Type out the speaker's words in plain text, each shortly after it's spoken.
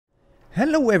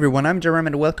Hello everyone, I'm Jerem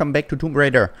and welcome back to Tomb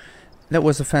Raider. That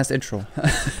was a fast intro.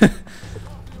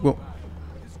 Whoa.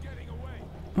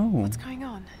 Oh. What's going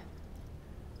on?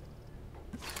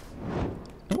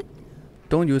 Oh.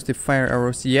 Don't use the fire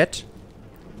arrows yet.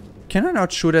 Can I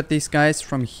not shoot at these guys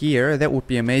from here? That would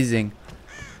be amazing.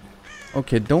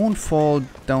 Okay, don't fall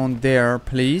down there,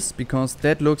 please, because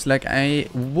that looks like I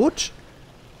would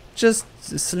just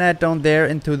slide down there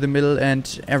into the middle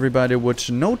and everybody would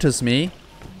notice me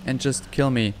and just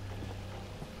kill me.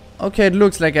 Okay, it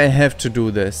looks like I have to do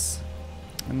this.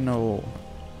 No.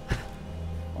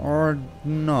 Or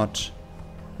not.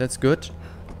 That's good.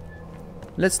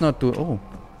 Let's not do... Oh.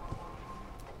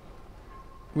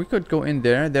 We could go in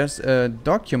there. There's a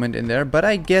document in there. But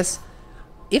I guess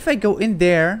if I go in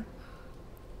there...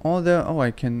 all the... Oh,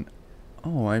 I can...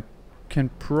 Oh, I can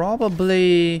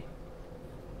probably...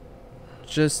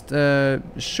 just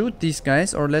shoot these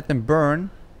guys or let them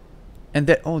burn. And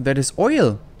that... Oh, that is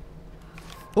oil.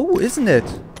 Oh, isn't it?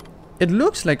 It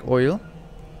looks like oil.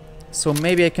 So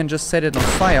maybe I can just set it on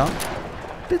fire.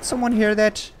 Did someone hear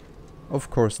that? Of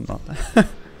course not.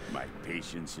 My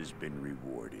patience has been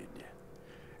rewarded.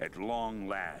 At long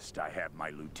last, I have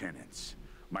my lieutenants,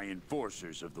 my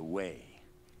enforcers of the way.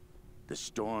 The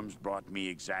storms brought me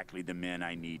exactly the men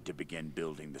I need to begin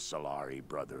building the Solari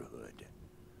Brotherhood.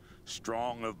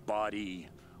 Strong of body,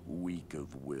 weak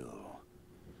of will.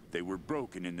 They were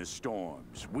broken in the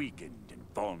storms, weakened and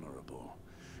vulnerable,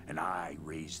 and I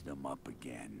raised them up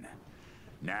again.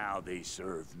 Now they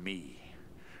serve me,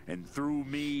 and through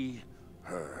me,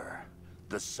 her,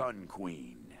 the Sun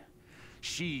Queen.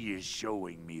 She is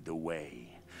showing me the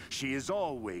way. She has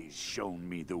always shown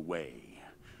me the way.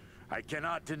 I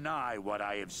cannot deny what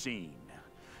I have seen,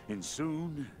 and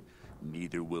soon,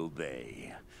 neither will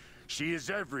they. She is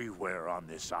everywhere on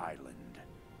this island.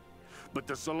 But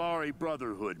the Solari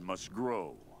Brotherhood must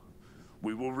grow.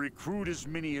 We will recruit as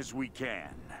many as we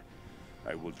can.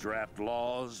 I will draft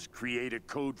laws, create a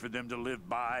code for them to live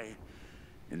by,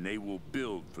 and they will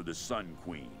build for the Sun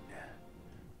Queen,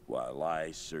 while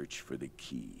I search for the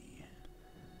key.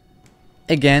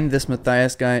 Again, this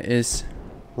Matthias guy is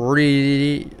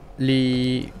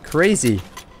really crazy.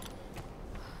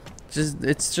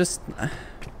 It's just...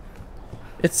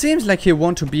 It seems like he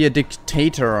wants to be a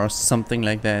dictator or something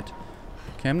like that.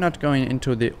 Okay, I'm not going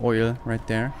into the oil right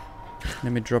there.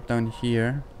 Let me drop down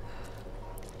here.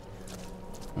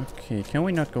 Okay, can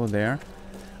we not go there?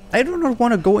 I do not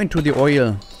want to go into the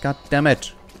oil. God damn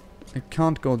it. I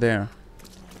can't go there.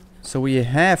 So we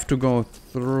have to go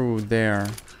through there.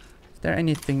 Is there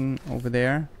anything over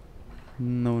there?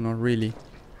 No, not really.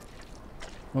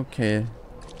 Okay.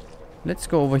 Let's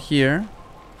go over here.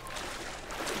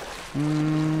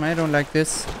 I don't like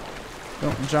this.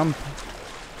 Don't jump.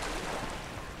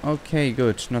 Okay,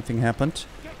 good. Nothing happened.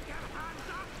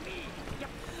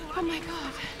 Oh my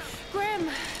god. Grim!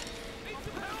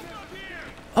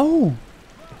 Oh!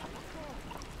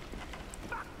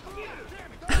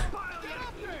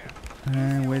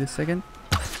 Wait a second.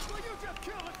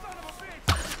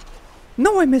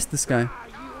 No, I missed this guy.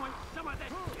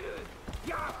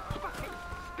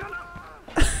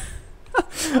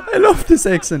 I love this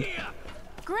accent.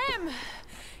 Grim!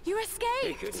 You They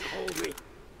escaped! couldn't hold me.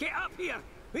 Get up here!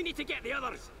 We need to get the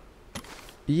others.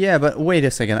 Yeah, but wait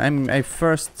a second. I'm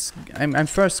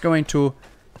first going to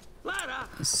Lara,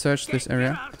 search this get your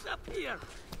area. arse up here.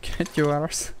 Get your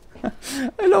arse.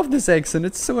 I love this accent.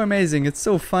 It's so amazing. It's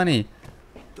so funny.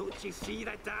 Don't you see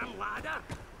that damn ladder?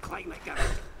 Climb it, girl.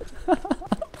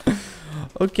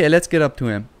 Okay, let's get up to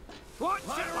him. Watch it,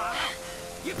 Lara.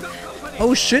 You've got company.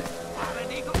 Oh shit!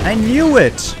 Already got I knew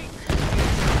it!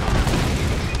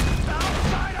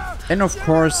 And of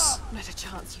course... Not a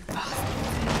chance, you bastard.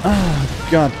 Ah,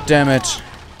 god damn it.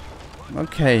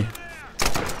 Okay.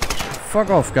 Fuck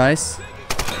off, guys.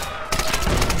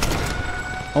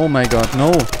 Oh my god,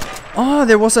 no. Oh,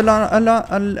 there was an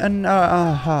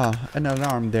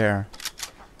alarm there.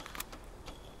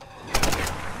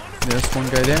 There's one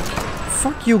guy there.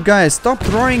 Fuck you guys, stop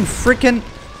throwing frickin'...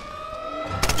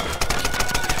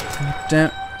 God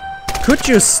damn. Could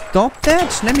you stop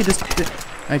that? Let me just...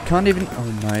 I can't even...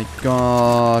 Oh my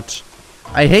god.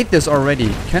 I hate this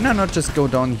already. Can I not just go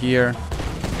down here?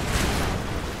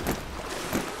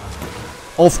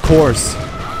 Of course.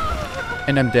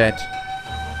 And I'm dead.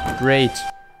 Great.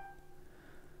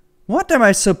 What am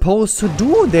I supposed to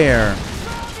do there?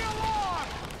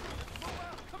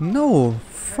 No.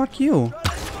 Fuck you.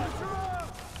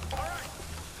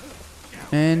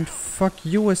 And fuck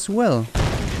you as well.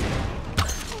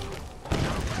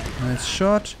 Nice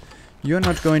shot. You're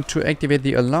not going to activate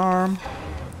the alarm.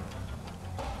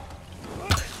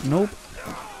 Nope.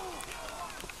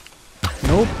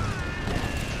 Nope.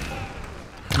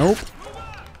 Nope.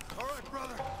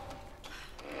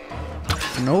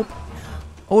 Nope.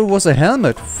 Oh, it was a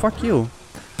helmet. Fuck you.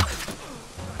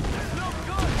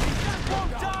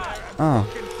 Ah.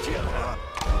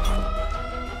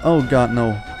 Oh god, no.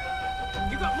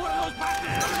 You got more of those back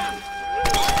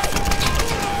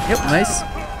there. Yep, nice.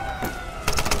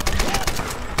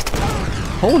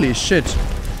 Holy shit.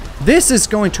 This is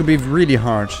going to be really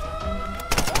hard.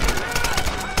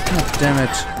 God damn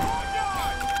it.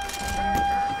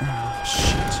 Oh,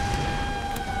 shit.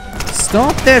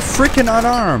 Stop that freaking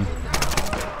alarm.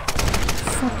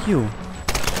 Fuck you.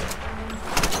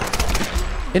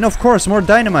 And of course, more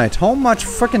dynamite. How much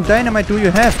fucking dynamite do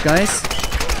you have, guys?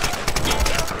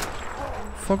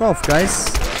 Fuck off, guys.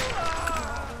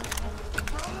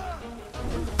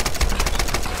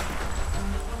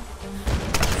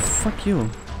 Fuck you.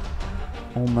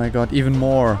 Oh my god, even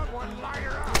more.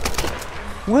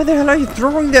 Where the hell are you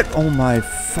throwing that? Oh my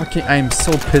fucking... I'm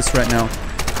so pissed right now.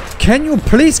 Can you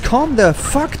please calm the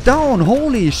fuck down?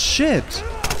 Holy shit.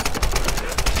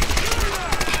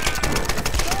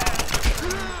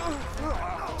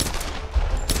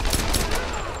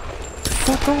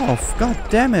 Fuck off. God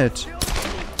damn it.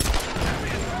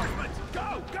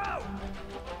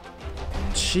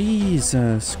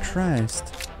 Jesus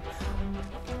Christ.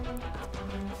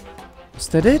 Is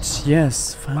that it?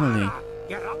 Yes, finally.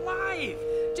 You're alive!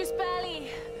 Just barely.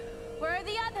 Where are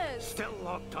the others? Still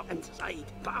locked up inside,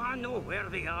 but I know where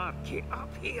they are. Get up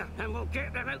here and we'll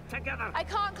get them out together. I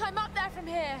can't climb up there from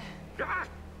here. Ah,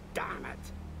 damn it.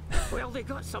 Well, they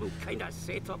got some kind of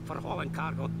setup for hauling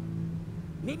cargo.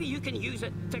 Maybe you can use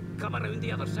it to come around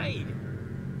the other side.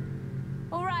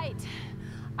 All right.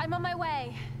 I'm on my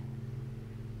way.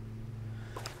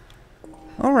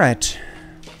 Alright.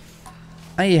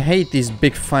 I hate these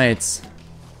big fights.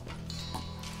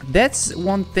 That's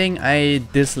one thing I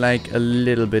dislike a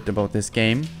little bit about this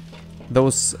game.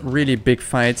 Those really big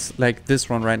fights like this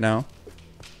one right now.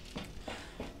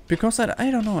 Because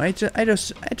I don't know, I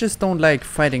just don't like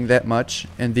fighting that much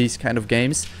in these kind of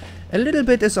games. A little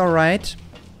bit is alright,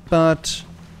 but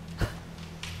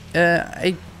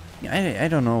I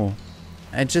don't know.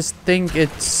 I just think it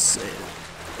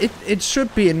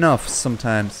should be enough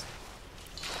sometimes.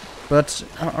 But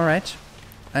alright,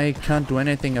 I can't do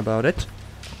anything about it.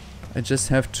 I just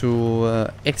have to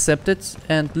accept it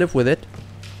and live with it.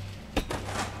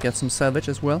 Get some salvage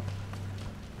as well.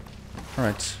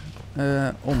 Alright.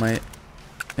 Oh, my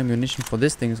ammunition for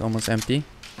this thing is almost empty.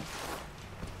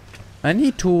 I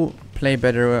need to play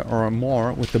better or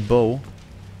more with the bow.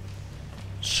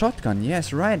 Shotgun,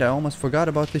 yes, right, I almost forgot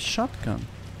about the shotgun.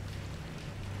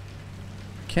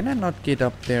 Can I not get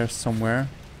up there somewhere?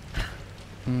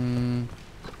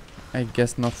 I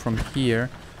guess not from here.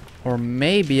 Or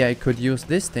maybe I could use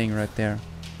this thing right there.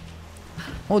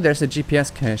 Oh, there's a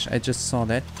GPS cache. I just saw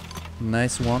that.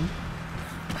 Nice one.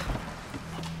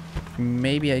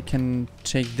 Maybe I can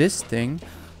take this thing.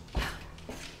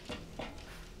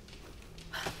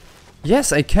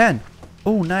 Yes, I can.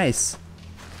 Oh, nice.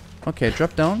 Okay,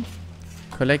 drop down.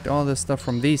 Collect all the stuff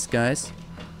from these guys.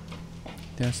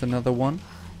 There's another one.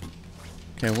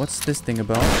 Okay, what's this thing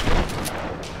about?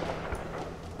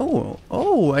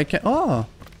 Oh, I can... Oh.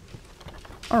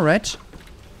 Alright.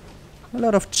 A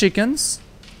lot of chickens.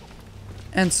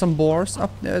 And some boars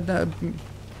up there,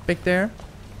 back there.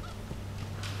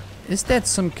 Is that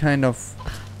some kind of...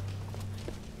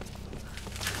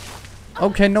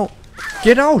 Okay, no.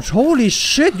 Get out! Holy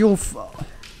shit, you...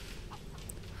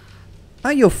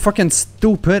 Are you fucking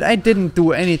stupid? I didn't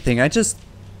do anything. I just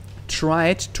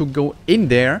tried to go in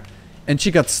there and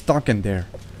she got stuck in there.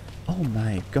 Oh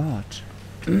my god.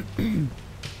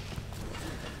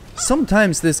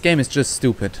 Sometimes this game is just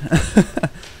stupid.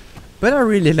 But I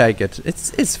really like it.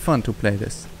 It's fun to play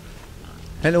this.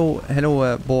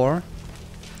 Hello, boar.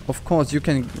 Of course you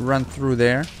can run through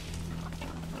there.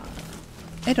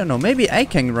 I don't know, maybe I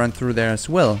can run through there as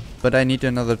well, but I need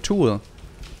another tool.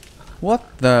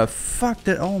 What the fuck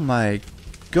did... Oh my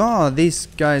god, these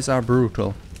guys are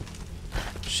brutal.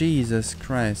 Jesus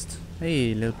Christ.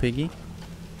 Hey, little piggy.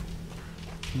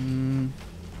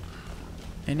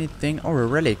 Anything? Oh, a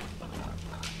relic.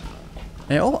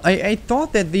 I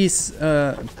thought that these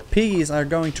piggies are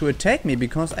going to attack me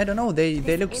because, I don't know,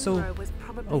 they look so... This was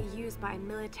probably used by a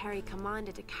military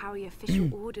commander to carry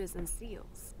official orders and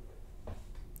seals.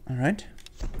 Alright,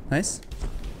 nice.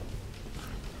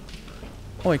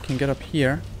 Oh, I can get up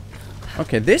here.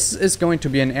 Okay, this is going to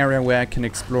be an area where I can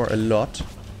explore a lot.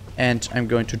 And I'm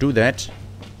going to do that.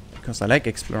 Because I like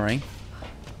exploring.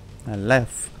 I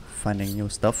love finding new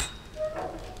stuff.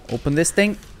 Open this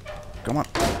thing. Come on.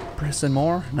 Press in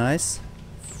more. Nice.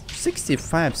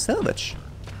 65 salvage.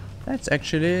 That's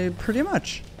actually pretty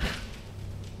much.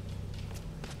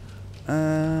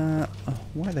 Oh,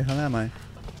 where the hell am I?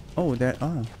 Oh, there.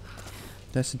 Oh,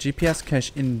 there's a GPS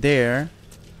cache in there.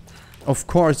 Of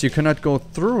course, you cannot go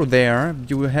through there.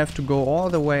 You will have to go all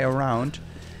the way around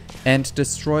and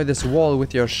destroy this wall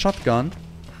with your shotgun.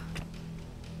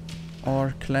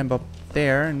 Or climb up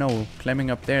there. No, climbing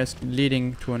up there is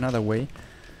leading to another way.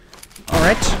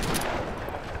 Alright.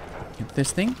 Get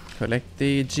this thing. Collect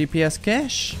the GPS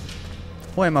cache.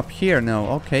 Oh, I'm up here now.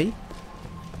 Okay.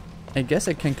 I guess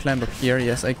I can climb up here.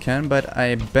 Yes, I can. But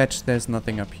I bet there's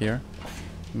nothing up here.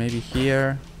 Maybe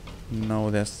here.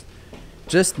 No, there's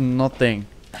just nothing.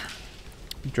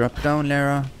 Drop down,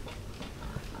 Lara.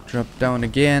 Drop down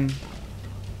again.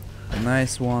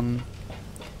 Nice one.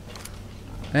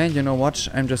 And you know what?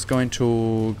 I'm just going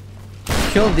to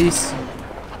kill these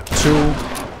two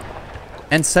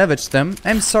and salvage them.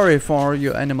 I'm sorry for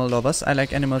you animal lovers. I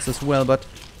like animals as well, but...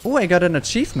 Oh, I got an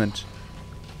achievement.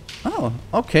 Oh,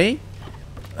 okay.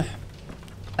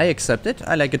 I accept it.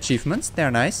 I like achievements.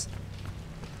 They're nice.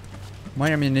 More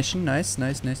ammunition. Nice,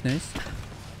 nice, nice, nice.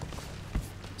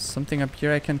 Something up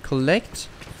here I can collect.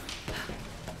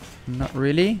 Not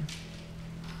really.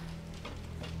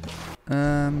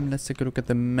 Let's take a look at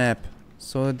the map.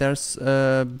 So there's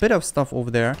a bit of stuff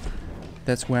over there.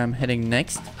 That's where I'm heading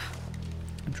next.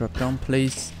 Drop down,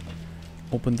 please.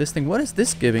 Open this thing. What is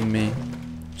this giving me?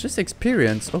 Just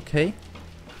experience. Okay.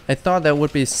 I thought that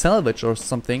would be salvage or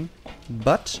something,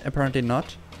 but apparently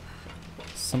not.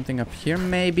 Something up here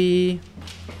maybe.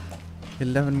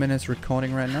 11 minutes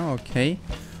recording right now. Okay.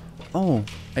 Oh,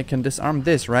 I can disarm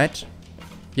this, right?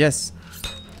 Yes.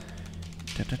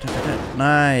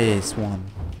 Nice one.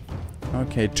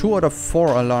 Okay, 2 out of 4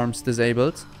 alarms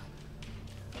disabled.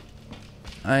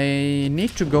 I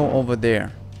need to go over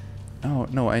there. Oh,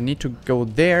 no, I need to go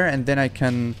there and then I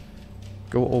can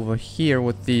go over here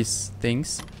with these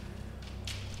things.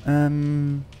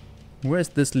 Where is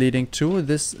this leading to?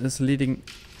 This is leading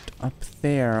up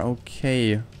there.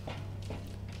 Okay.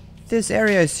 This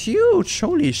area is huge.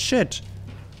 Holy shit.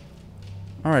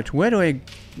 Alright, where do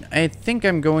I think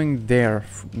I'm going there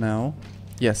now.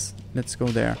 Yes, let's go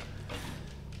there.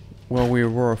 Where we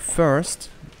were first.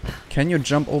 Can you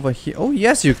jump over here? Oh,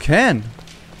 yes, you can.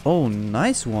 Oh,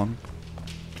 nice one.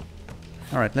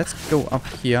 Alright, let's go up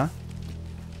here.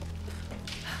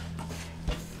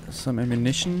 Some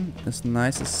ammunition is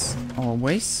nice as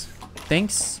always.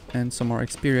 Thanks. And some more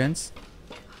experience.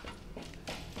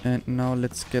 And now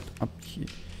let's get up here.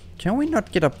 Can we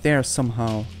not get up there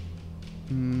somehow?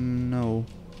 No.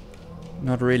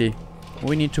 Not really.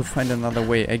 We need to find another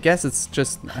way. I guess it's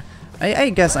just... I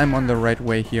guess I'm on the right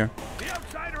way here. The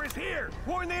outsider is here.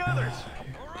 Warn the others.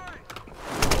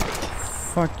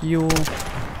 Fuck you.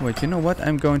 Wait, you know what?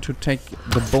 I'm going to take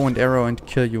the bow and arrow and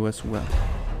kill you as well.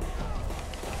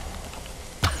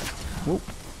 Whoop.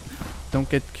 Don't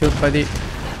get killed by the...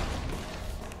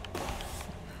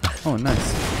 Oh,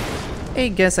 nice. I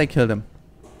guess I killed him.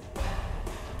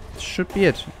 Should be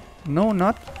it. No,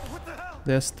 not.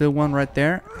 There's still one right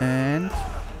there. And...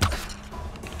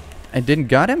 I didn't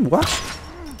got him? What?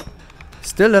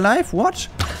 Still alive? What?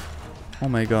 Oh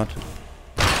my god.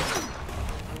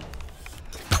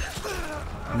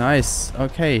 Nice.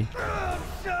 Okay.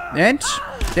 And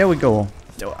there we go.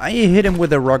 I hit him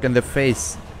with a rock in the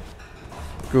face.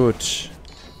 Good.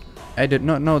 I did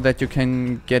not know that you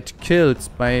can get killed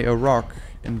by a rock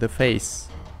in the face.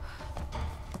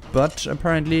 But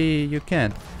apparently you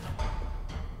can.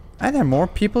 Are there more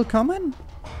people coming?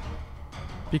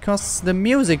 Because the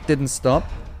music didn't stop.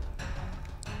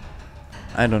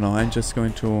 I don't know, I'm just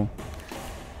going to...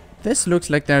 This looks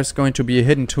like there's going to be a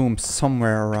hidden tomb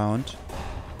somewhere around.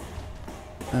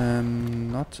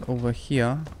 Not over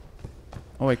here.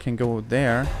 Oh, I can go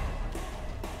there.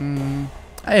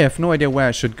 I have no idea where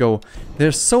I should go.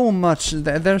 There's so much,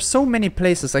 there's so many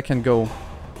places I can go.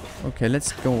 Okay,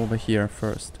 let's go over here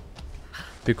first.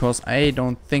 Because I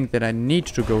don't think that I need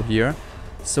to go here.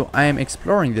 So I am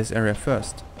exploring this area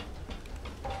first.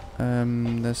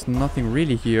 There's nothing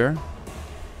really here.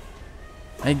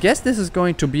 I guess this is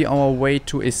going to be our way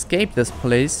to escape this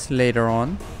place later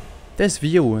on. This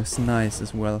view is nice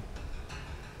as well.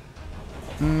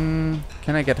 Can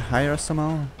I get higher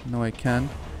somehow? No, I can't.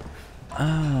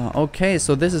 Ah, okay,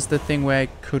 so this is the thing where I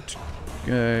could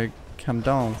come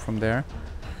down from there.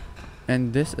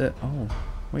 And this... oh,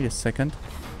 wait a second.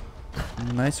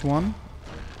 Nice one.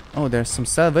 Oh, there's some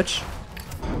salvage.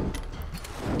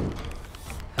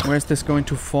 Where's this going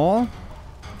to fall?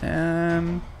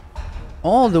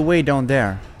 All the way down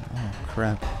there. Oh,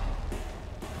 crap.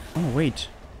 Oh, wait.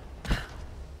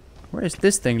 Where is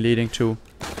this thing leading to?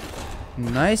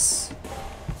 Nice.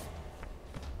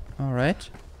 Alright.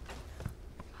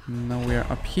 Now we are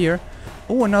up here.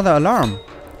 Oh, another alarm.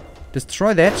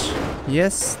 Destroy that.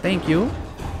 Yes, thank you.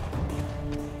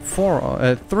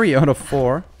 3 out of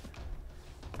 4.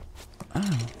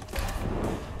 Ah.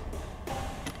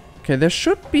 Okay, there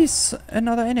should be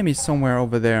another enemy somewhere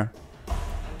over there.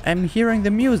 I'm hearing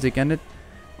the music and it...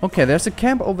 Okay, there's a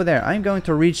camp over there. I'm going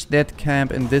to reach that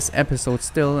camp in this episode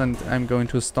still, and I'm going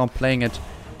to stop playing at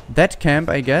that camp,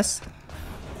 I guess.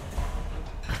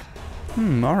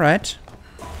 Alright.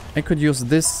 I could use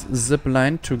this zip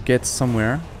line to get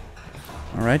somewhere.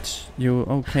 Alright, you...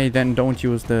 Okay, then don't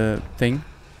use the thing.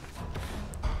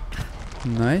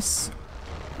 Nice.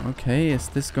 Okay, is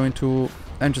this going to...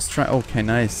 I'm just trying... Okay,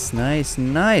 nice, nice,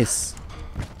 nice.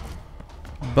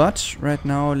 But right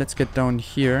now, let's get down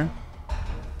here.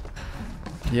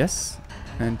 Yes.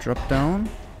 And drop down.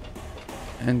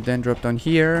 And then drop down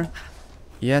here.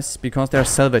 Yes, because there's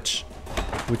salvage.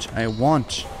 Which I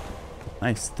want.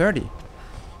 Nice, 30.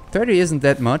 30 isn't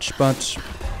that much, but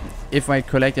if I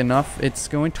collect enough, it's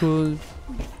going to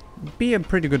be a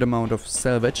pretty good amount of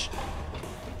salvage.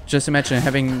 Just imagine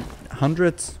having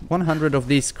 100 of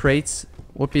these crates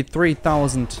would be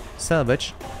 3,000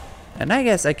 salvage. And I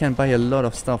guess I can buy a lot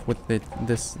of stuff with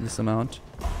this amount.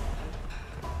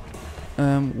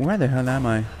 Where the hell am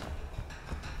I?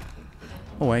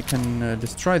 Oh, I can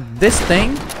destroy this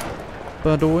thing.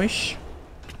 Badoish.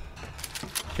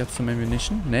 Got some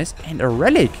ammunition. Nice. And a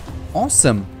relic.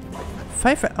 Awesome.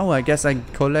 5... Oh, I guess I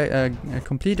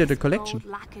completed a collection.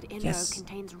 Gold lacquered inno Yes.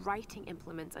 contains writing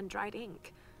implements and dried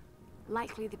ink.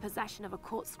 Likely the possession of a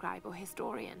court scribe or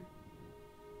historian.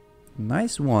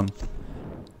 Nice one.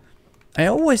 I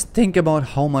always think about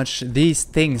how much these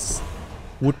things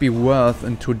would be worth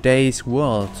in today's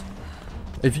world.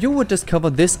 If you would discover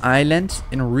this island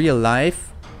in real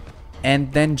life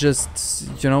and then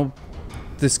just, you know,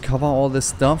 discover all the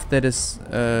stuff that is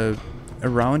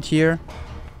around here,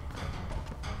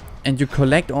 and you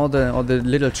collect all the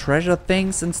little treasure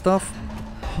things and stuff,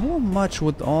 how much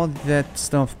would all that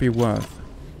stuff be worth?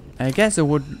 I guess it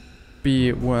would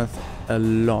be worth a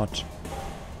lot.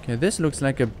 Okay, this looks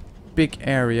like a big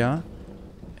area,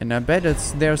 and I bet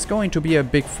there's going to be a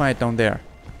big fight down there.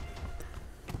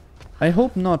 I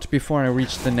hope not before I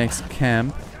reach the next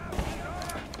camp.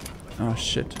 Oh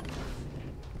shit.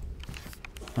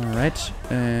 Alright,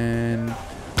 and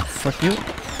fuck you.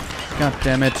 God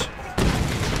damn it.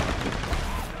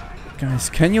 Guys,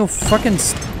 can you fucking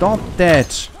stop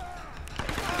that?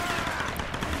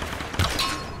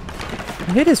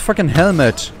 I hate his fucking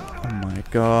helmet. Oh my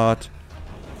god.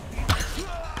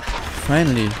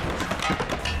 Finally.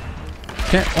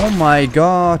 Oh my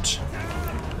god.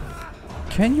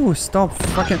 Can you stop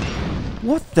fucking...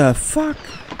 What the fuck?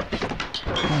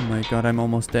 Oh my god, I'm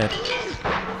almost dead.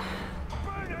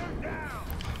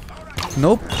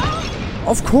 Nope.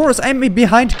 Of course, I'm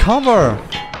behind cover.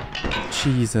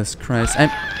 Jesus Christ.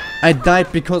 I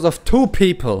died because of 2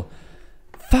 people.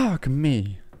 Fuck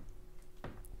me.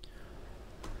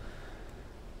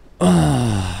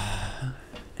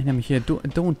 And I'm here.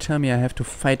 Don't tell me I have to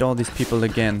fight all these people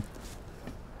again.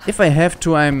 If I have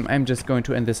to, I'm just going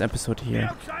to end this episode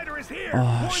here.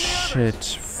 Oh shit.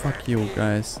 Fuck you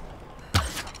guys.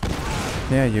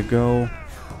 There you go.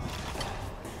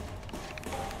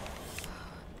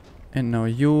 And now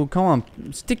you, come on,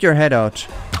 stick your head out.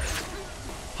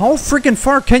 How freaking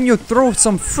far can you throw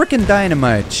some freaking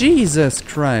dynamite? Jesus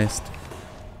Christ.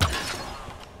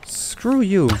 Screw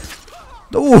you.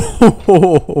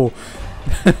 Oh,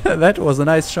 that was a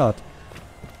nice shot.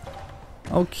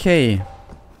 Okay.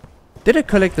 Did I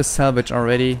collect the salvage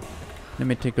already? Let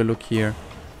me take a look here.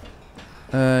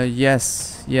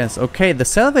 Yes. Okay, the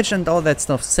salvage and all that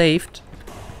stuff saved.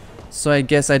 So I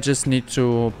guess I just need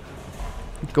to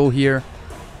go here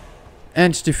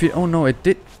and defeat... Oh no, it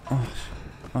did...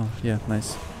 Oh yeah,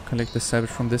 nice. Collect the salvage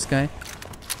from this guy.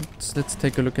 Let's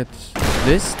take a look at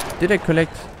this. Did I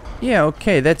collect... Yeah,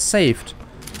 okay, that's saved.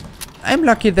 I'm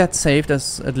lucky that saved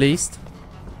us, at least.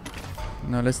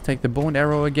 Now let's take the bone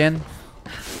arrow again.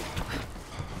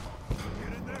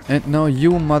 And now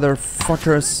you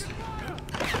motherfuckers.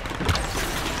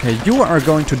 Okay, you are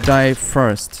going to die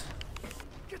first.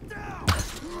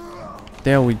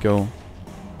 There we go.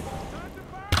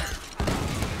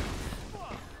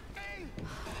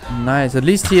 Nice, at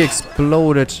least he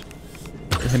exploded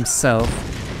himself.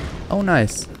 Oh,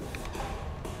 nice.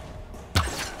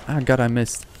 Ah, god, I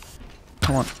missed.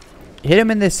 Come on. Hit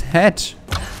him in this head.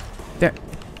 There.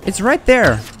 It's right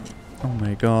there. Oh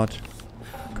my god.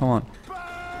 Come on.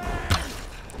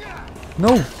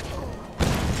 No.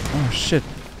 Oh shit.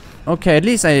 Okay, at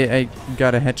least I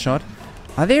got a headshot.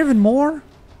 Are there even more?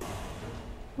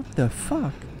 What the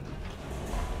fuck?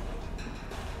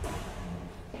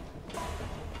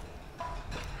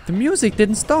 The music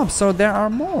didn't stop, so there are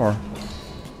more.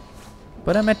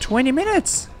 But I'm at 20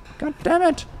 minutes. God damn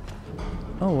it.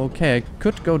 Oh, okay. I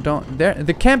could go down there.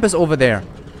 The camp is over there.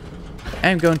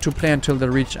 I'm going to play until I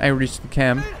reach the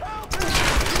camp.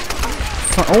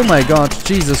 Oh my god.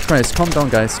 Jesus Christ. Calm down,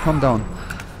 guys. Calm down.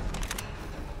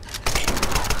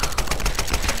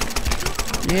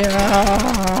 Yeah.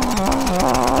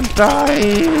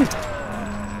 Die.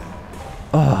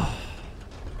 Oh.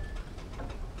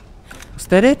 Is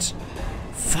that it?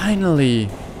 Finally.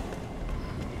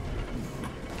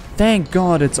 Thank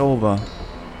God it's over.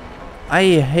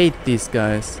 I hate these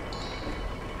guys.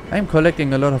 I'm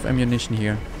collecting a lot of ammunition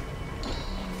here.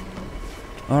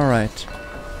 Alright.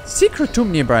 Secret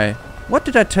tomb nearby. What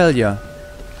did I tell you?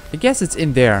 I guess it's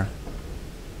in there.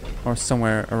 Or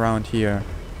somewhere around here.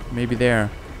 Maybe there.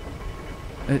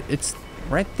 It's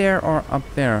right there or up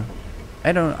there.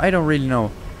 I don't really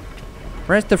know.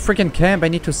 Where's the freaking camp? I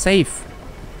need to save.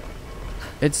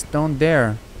 It's down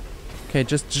there. Okay,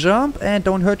 just jump and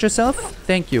don't hurt yourself.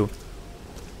 Thank you.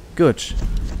 Good.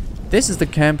 This is the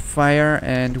campfire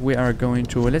and we are going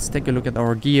to... Let's take a look at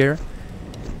our gear.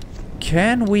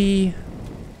 Can we...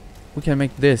 We can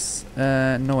make this.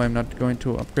 No, I'm not going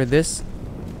to upgrade this.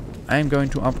 I'm going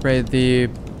to upgrade the...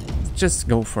 Just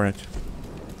go for it.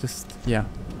 Just, yeah.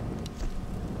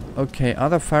 Okay,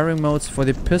 other firing modes for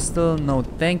the pistol. No,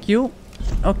 thank you.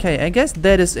 Okay, I guess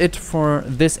that is it for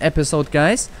this episode,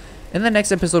 guys. In the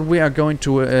next episode, we are going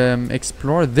to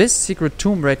explore this secret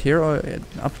tomb right here, or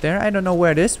up there. I don't know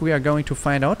where it is. We are going to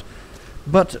find out.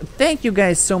 But thank you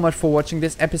guys so much for watching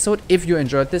this episode. If you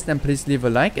enjoyed this, then please leave a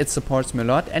like. It supports me a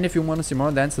lot. And if you want to see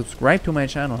more, then subscribe to my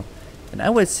channel. And I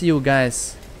will see you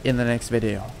guys in the next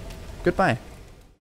video. Goodbye.